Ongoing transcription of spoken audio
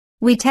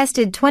We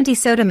tested 20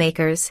 soda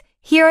makers.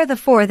 Here are the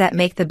 4 that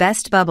make the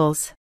best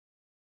bubbles.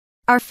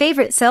 Our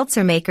favorite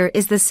seltzer maker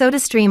is the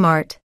SodaStream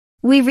Art.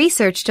 We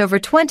researched over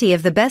 20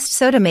 of the best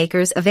soda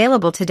makers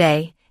available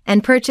today,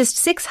 and purchased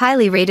 6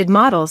 highly rated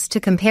models to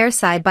compare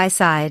side by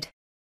side.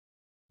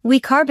 We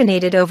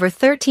carbonated over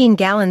 13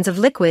 gallons of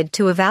liquid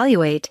to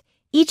evaluate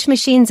each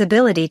machine's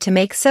ability to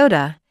make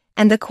soda,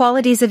 and the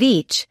qualities of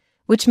each,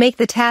 which make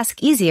the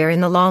task easier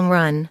in the long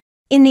run.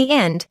 In the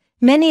end,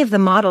 many of the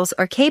models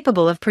are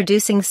capable of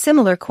producing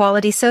similar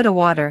quality soda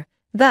water.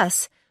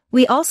 Thus,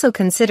 we also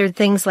considered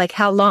things like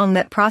how long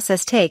that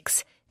process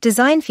takes,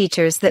 design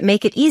features that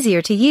make it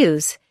easier to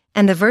use,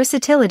 and the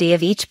versatility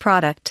of each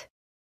product.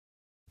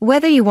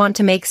 Whether you want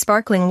to make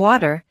sparkling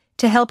water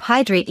to help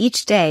hydrate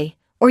each day,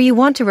 or you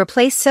want to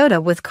replace soda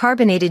with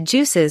carbonated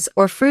juices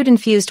or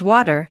fruit-infused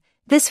water,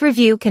 this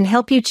review can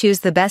help you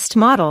choose the best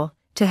model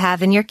to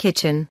have in your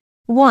kitchen.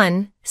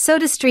 1.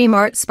 SodaStream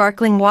Art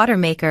Sparkling Water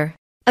Maker.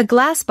 A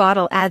glass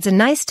bottle adds a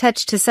nice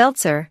touch to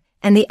seltzer,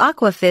 and the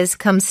Aqua Fizz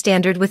comes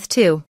standard with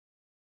 2.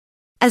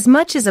 As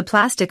much as a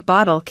plastic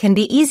bottle can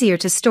be easier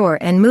to store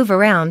and move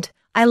around,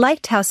 I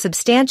liked how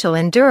substantial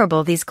and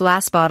durable these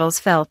glass bottles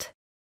felt.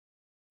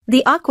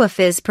 The Aqua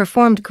Fizz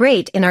performed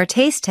great in our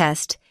taste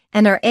test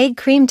and our egg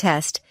cream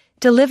test,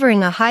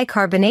 delivering a high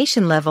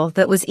carbonation level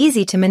that was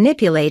easy to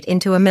manipulate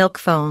into a milk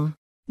foam.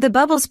 The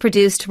bubbles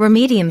produced were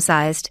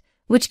medium-sized,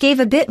 which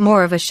gave a bit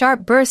more of a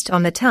sharp burst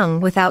on the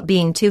tongue without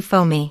being too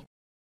foamy.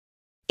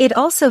 It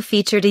also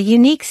featured a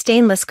unique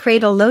stainless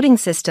cradle loading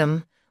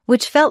system,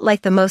 which felt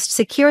like the most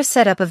secure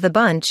setup of the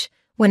bunch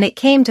when it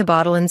came to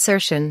bottle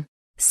insertion.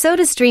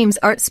 SodaStream's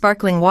Art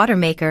Sparkling Water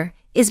Maker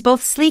is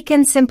both sleek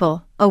and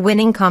simple, a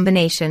winning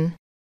combination.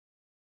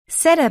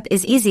 Setup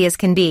is easy as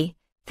can be,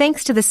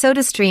 thanks to the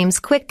SodaStream's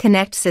Quick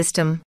Connect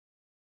system.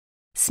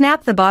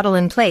 Snap the bottle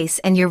in place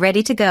and you're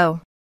ready to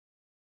go.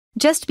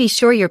 Just be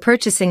sure you're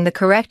purchasing the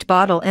correct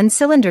bottle and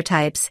cylinder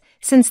types,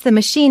 since the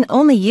machine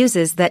only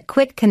uses that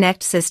Quick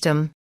Connect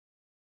system.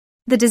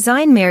 The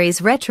design marries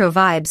retro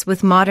vibes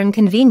with modern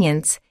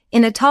convenience,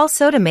 in a tall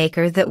soda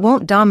maker that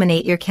won't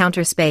dominate your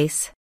counter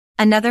space.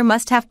 Another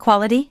must-have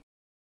quality?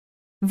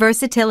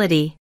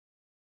 Versatility.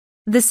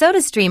 The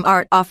SodaStream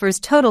Art offers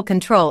total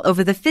control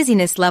over the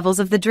fizziness levels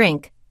of the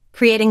drink,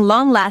 creating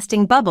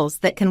long-lasting bubbles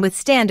that can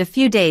withstand a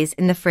few days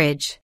in the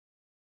fridge.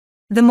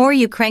 The more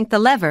you crank the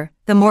lever,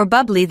 the more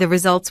bubbly the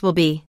results will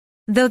be.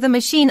 Though the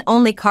machine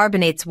only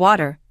carbonates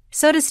water,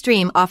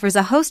 SodaStream offers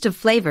a host of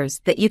flavors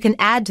that you can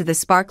add to the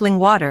sparkling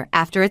water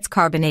after it's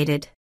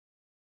carbonated.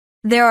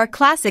 There are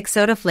classic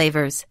soda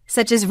flavors,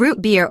 such as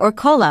root beer or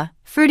cola,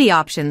 fruity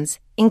options,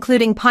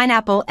 including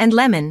pineapple and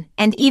lemon,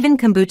 and even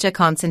kombucha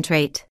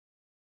concentrate.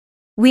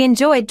 We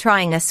enjoyed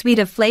trying a suite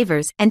of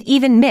flavors and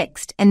even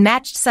mixed and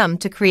matched some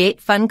to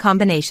create fun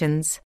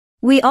combinations.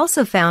 We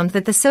also found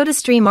that the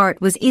SodaStream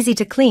Art was easy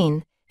to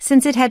clean,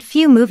 since it had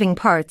few moving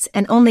parts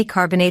and only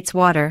carbonates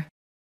water.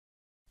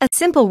 A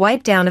simple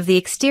wipe down of the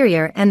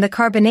exterior and the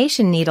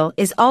carbonation needle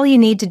is all you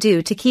need to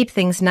do to keep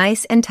things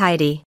nice and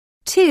tidy.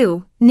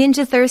 2.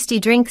 Ninja Thirsty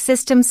Drink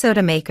System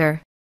Soda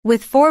Maker.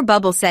 With 4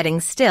 bubble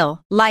settings: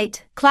 still,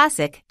 light,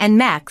 classic, and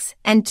max,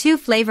 and 2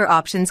 flavor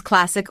options: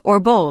 classic or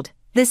bold,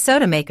 this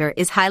soda maker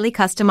is highly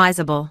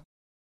customizable.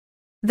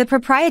 The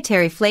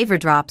proprietary flavor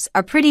drops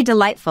are pretty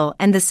delightful,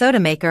 and the soda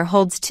maker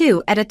holds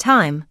 2 at a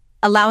time,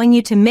 allowing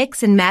you to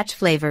mix and match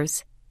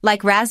flavors,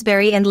 like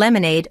raspberry and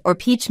lemonade or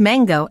peach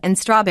mango and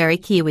strawberry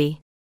kiwi.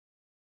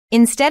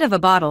 Instead of a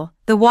bottle,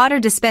 the water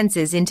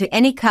dispenses into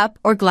any cup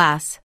or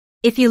glass.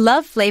 If you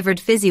love flavored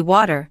fizzy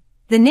water,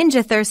 the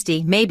Ninja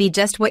Thirsty may be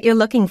just what you're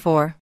looking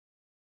for.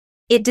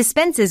 It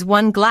dispenses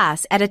 1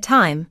 glass at a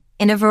time,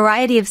 in a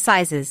variety of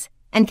sizes,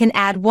 and can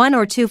add 1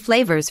 or 2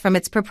 flavors from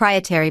its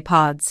proprietary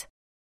pods.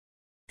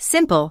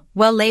 Simple,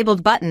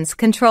 well-labeled buttons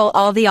control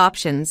all the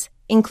options,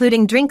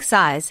 including drink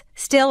size,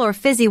 still or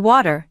fizzy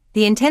water,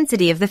 the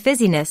intensity of the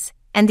fizziness,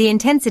 and the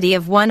intensity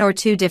of 1 or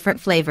 2 different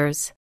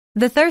flavors.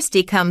 The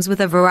Thirsty comes with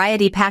a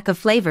variety pack of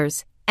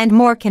flavors, and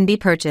more can be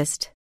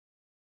purchased.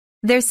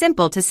 They're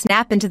simple to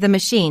snap into the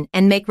machine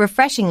and make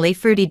refreshingly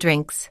fruity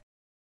drinks.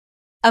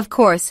 Of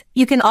course,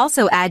 you can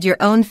also add your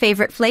own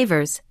favorite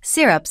flavors,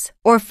 syrups,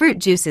 or fruit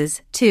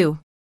juices, too.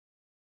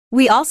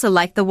 We also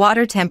like the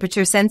water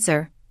temperature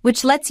sensor,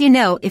 which lets you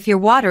know if your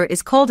water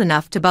is cold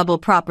enough to bubble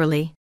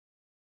properly.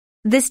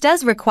 This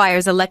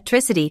requires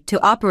electricity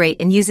to operate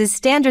and uses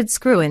standard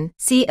screw-in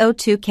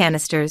CO2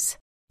 canisters.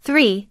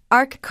 3.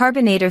 Arc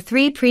Carbonator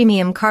 3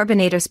 Premium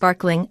Carbonator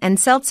Sparkling and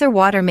Seltzer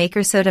Water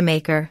Maker Soda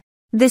Maker.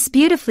 This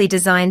beautifully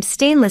designed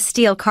stainless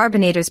steel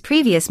carbonator's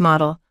previous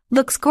model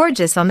looks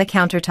gorgeous on the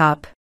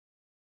countertop.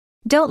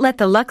 Don't let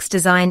the luxe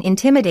design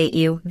intimidate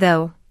you,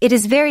 though. It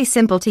is very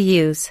simple to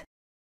use.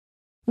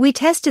 We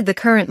tested the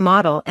current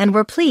model and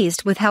were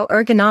pleased with how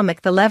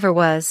ergonomic the lever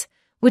was,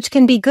 which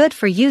can be good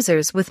for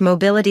users with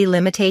mobility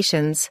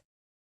limitations.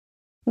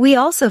 We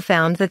also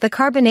found that the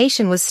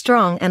carbonation was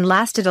strong and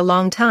lasted a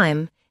long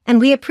time,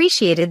 and we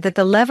appreciated that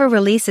the lever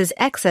releases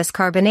excess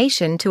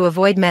carbonation to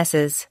avoid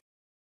messes.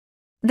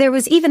 There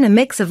was even a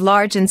mix of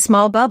large and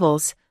small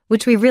bubbles,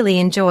 which we really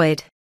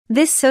enjoyed.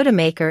 This soda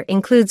maker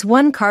includes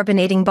one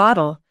carbonating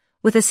bottle,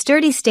 with a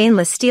sturdy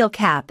stainless steel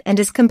cap and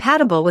is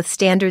compatible with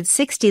standard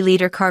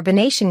 60-liter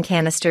carbonation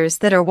canisters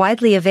that are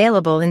widely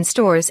available in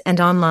stores and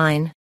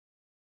online.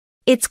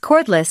 It's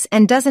cordless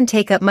and doesn't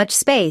take up much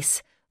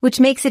space,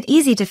 which makes it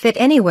easy to fit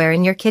anywhere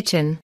in your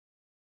kitchen.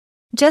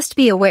 Just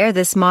be aware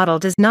this model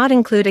does not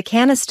include a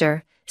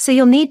canister, so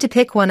you'll need to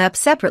pick one up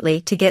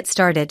separately to get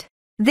started.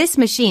 This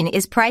machine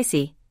is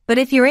pricey, but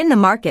if you're in the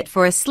market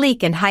for a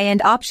sleek and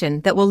high-end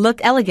option that will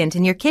look elegant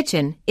in your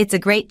kitchen, it's a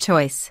great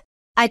choice.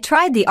 I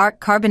tried the Arc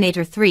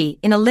Carbonator 3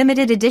 in a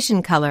limited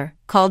edition color,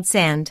 called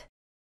Sand.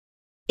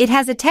 It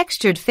has a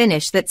textured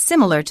finish that's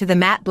similar to the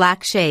matte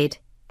black shade,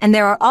 and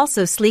there are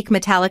also sleek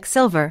metallic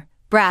silver,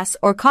 brass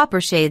or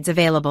copper shades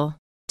available.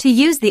 To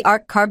use the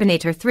Arc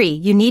Carbonator 3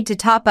 you need to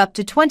top up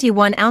to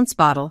 21-ounce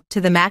bottle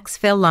to the max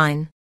fill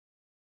line.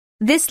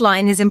 This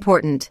line is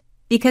important,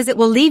 because it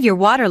will leave your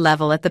water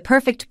level at the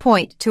perfect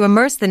point to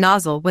immerse the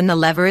nozzle when the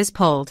lever is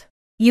pulled.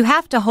 You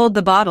have to hold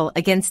the bottle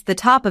against the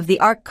top of the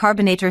Arc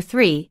Carbonator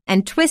 3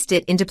 and twist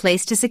it into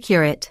place to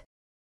secure it.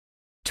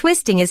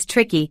 Twisting is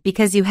tricky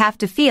because you have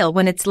to feel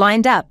when it's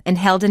lined up and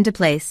held into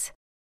place.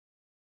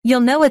 You'll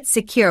know it's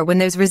secure when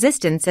there's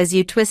resistance as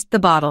you twist the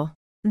bottle.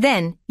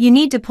 Then, you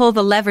need to pull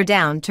the lever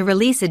down to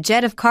release a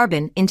jet of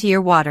carbon into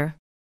your water.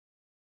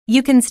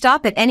 You can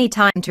stop at any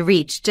time to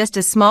reach just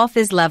a small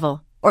fizz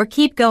level, or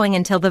keep going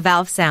until the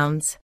valve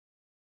sounds.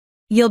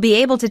 You'll be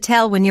able to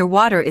tell when your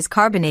water is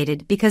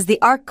carbonated because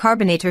the Arc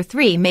Carbonator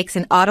 3 makes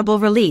an audible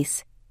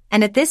release,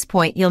 and at this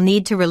point you'll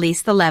need to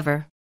release the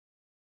lever.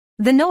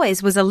 The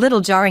noise was a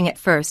little jarring at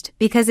first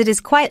because it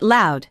is quite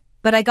loud,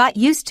 but I got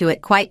used to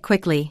it quite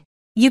quickly.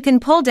 You can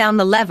pull down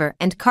the lever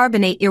and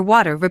carbonate your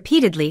water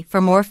repeatedly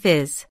for more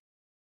fizz.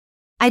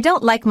 I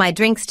don't like my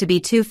drinks to be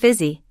too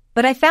fizzy,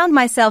 but I found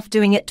myself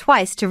doing it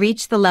twice to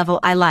reach the level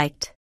I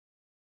liked.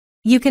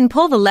 You can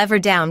pull the lever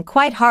down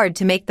quite hard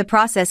to make the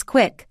process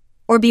quick,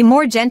 or be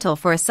more gentle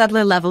for a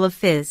subtler level of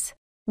fizz.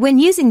 When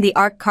using the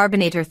Arc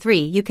Carbonator 3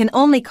 you can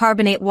only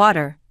carbonate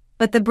water,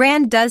 but the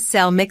brand does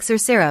sell mixer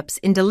syrups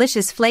in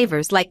delicious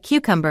flavors like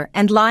cucumber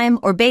and lime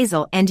or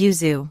basil and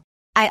yuzu.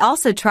 I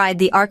also tried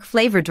the Arc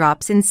Flavor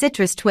Drops in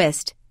Citrus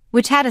Twist,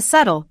 which had a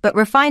subtle but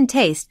refined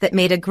taste that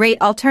made a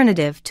great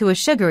alternative to a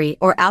sugary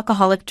or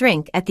alcoholic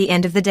drink at the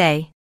end of the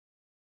day.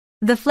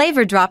 The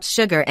flavor drops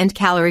sugar and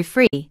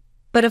calorie-free,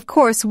 but of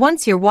course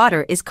once your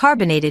water is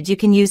carbonated you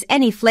can use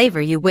any flavor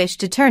you wish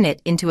to turn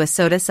it into a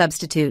soda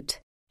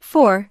substitute.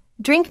 4.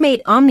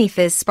 DrinkMate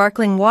OmniFizz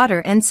Sparkling Water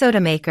and Soda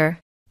Maker.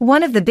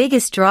 One of the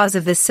biggest draws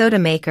of this soda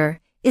maker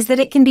is that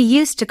it can be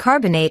used to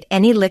carbonate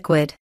any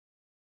liquid.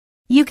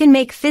 You can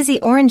make fizzy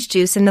orange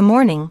juice in the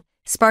morning,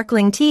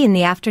 sparkling tea in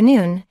the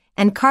afternoon,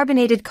 and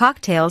carbonated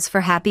cocktails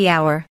for happy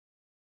hour.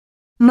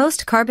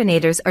 Most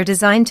carbonators are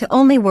designed to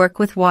only work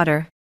with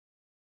water.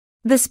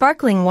 The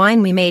sparkling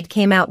wine we made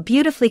came out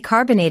beautifully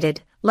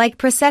carbonated, like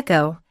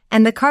Prosecco,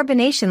 and the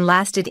carbonation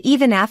lasted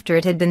even after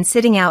it had been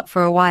sitting out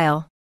for a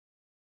while.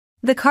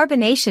 The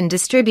carbonation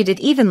distributed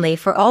evenly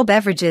for all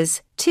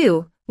beverages,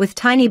 too, with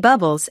tiny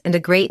bubbles and a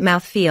great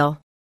mouthfeel.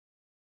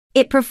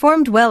 It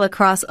performed well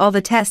across all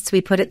the tests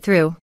we put it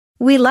through.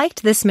 We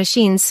liked this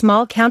machine's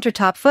small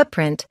countertop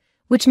footprint,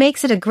 which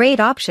makes it a great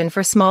option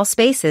for small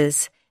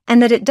spaces, and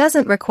that it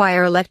doesn't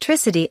require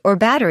electricity or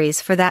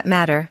batteries for that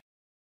matter.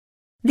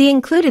 The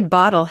included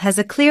bottle has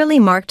a clearly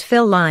marked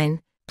fill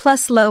line,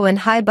 plus low and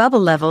high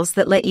bubble levels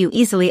that let you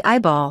easily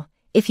eyeball,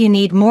 if you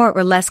need more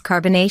or less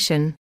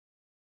carbonation.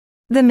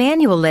 The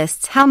manual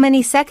lists how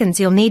many seconds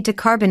you'll need to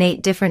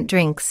carbonate different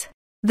drinks.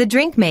 The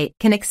DrinkMate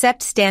can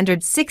accept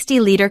standard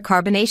 60-liter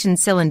carbonation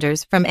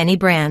cylinders from any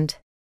brand.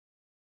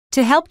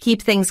 To help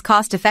keep things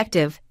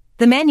cost-effective,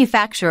 the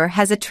manufacturer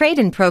has a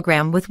trade-in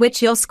program with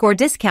which you'll score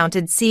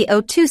discounted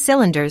CO2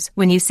 cylinders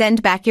when you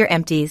send back your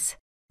empties.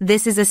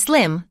 This is a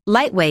slim,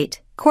 lightweight,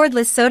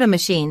 cordless soda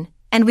machine,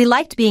 and we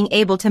liked being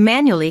able to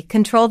manually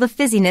control the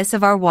fizziness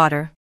of our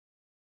water.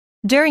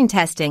 During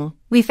testing,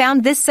 we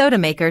found this soda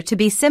maker to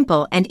be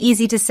simple and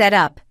easy to set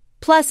up,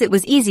 plus it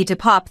was easy to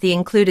pop the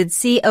included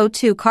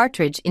CO2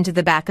 cartridge into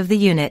the back of the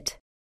unit.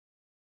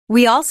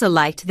 We also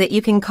liked that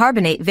you can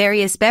carbonate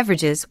various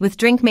beverages with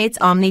DrinkMate's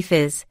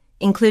OmniFizz,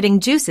 including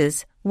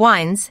juices,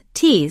 wines,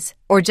 teas,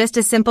 or just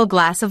a simple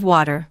glass of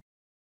water.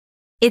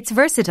 It's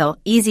versatile,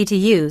 easy to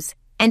use,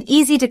 and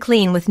easy to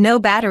clean with no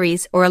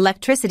batteries or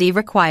electricity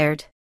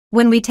required.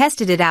 When we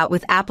tested it out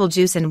with apple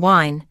juice and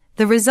wine,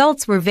 the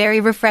results were very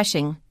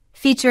refreshing,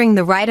 featuring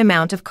the right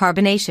amount of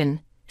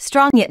carbonation,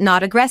 strong yet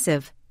not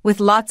aggressive,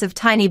 with lots of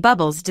tiny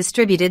bubbles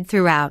distributed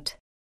throughout.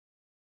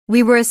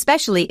 We were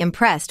especially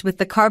impressed with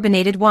the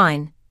carbonated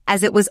wine,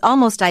 as it was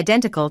almost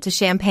identical to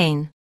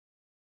champagne.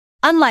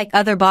 Unlike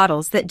other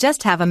bottles that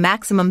just have a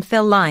maximum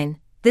fill line,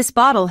 this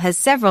bottle has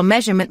several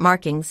measurement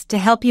markings to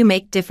help you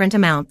make different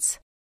amounts.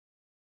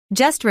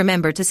 Just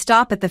remember to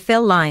stop at the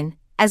fill line,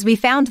 as we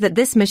found that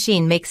this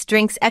machine makes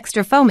drinks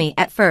extra foamy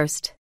at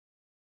first.